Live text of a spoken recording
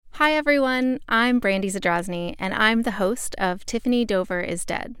Hi, everyone. I'm Brandy Zadrozny, and I'm the host of Tiffany Dover is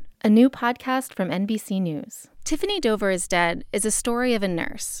Dead, a new podcast from NBC News. Tiffany Dover is Dead is a story of a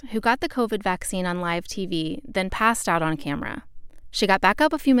nurse who got the COVID vaccine on live TV, then passed out on camera. She got back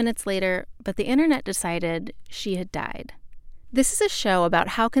up a few minutes later, but the internet decided she had died. This is a show about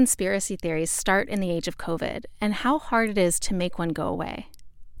how conspiracy theories start in the age of COVID and how hard it is to make one go away.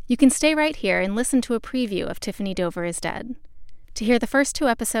 You can stay right here and listen to a preview of Tiffany Dover is Dead. To hear the first 2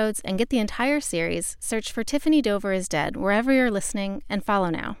 episodes and get the entire series, search for Tiffany Dover is Dead wherever you're listening and follow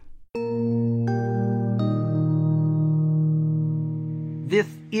now. This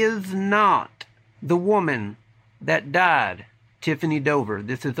is not the woman that died, Tiffany Dover.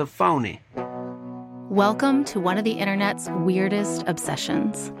 This is a phony. Welcome to one of the internet's weirdest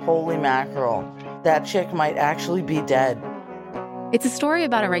obsessions. Holy mackerel. That chick might actually be dead. It's a story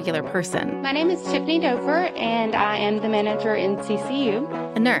about a regular person. My name is Tiffany Dover, and I am the manager in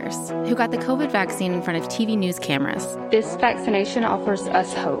CCU. A nurse who got the COVID vaccine in front of TV news cameras. This vaccination offers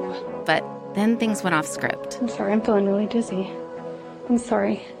us hope. But then things went off script. I'm sorry, I'm feeling really dizzy. I'm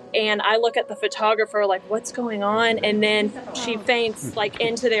sorry. And I look at the photographer like, what's going on? And then she faints like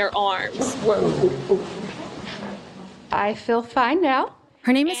into their arms. Whoa. I feel fine now.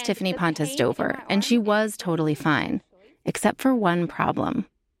 Her name is Tiffany Pontes Dover, and she was totally fine. Except for one problem.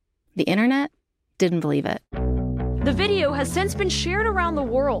 The internet didn't believe it. The video has since been shared around the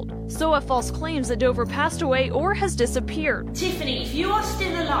world. So have false claims that Dover passed away or has disappeared. Tiffany, if you are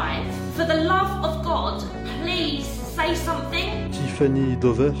still alive, for the love of God, please say something. Tiffany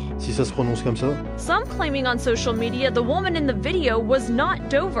Dover, si ça se prononce comme ça. Some claiming on social media the woman in the video was not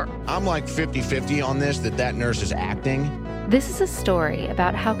Dover. I'm like 50-50 on this, that nurse is acting. This is a story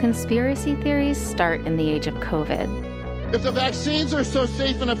about how conspiracy theories start in the age of COVID. If the vaccines are so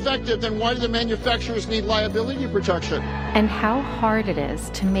safe and effective, then why do the manufacturers need liability protection? And how hard it is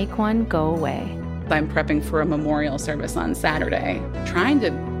to make one go away. I'm prepping for a memorial service on Saturday, trying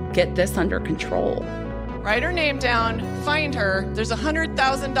to get this under control. Write her name down, find her. There's a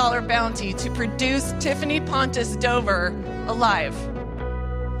 $100,000 bounty to produce Tiffany Pontes Dover alive.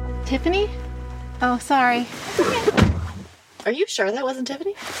 Tiffany? Oh, sorry. Are you sure that wasn't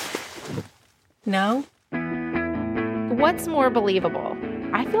Tiffany? No. What's more believable?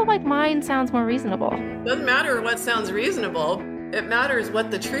 I feel like mine sounds more reasonable. Doesn't matter what sounds reasonable. It matters what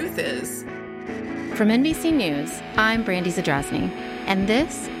the truth is. From NBC News, I'm Brandy Zadrozny, and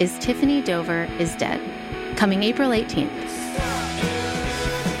this is Tiffany Dover is Dead, coming April 18th.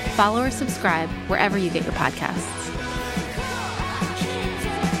 Follow or subscribe wherever you get your podcasts.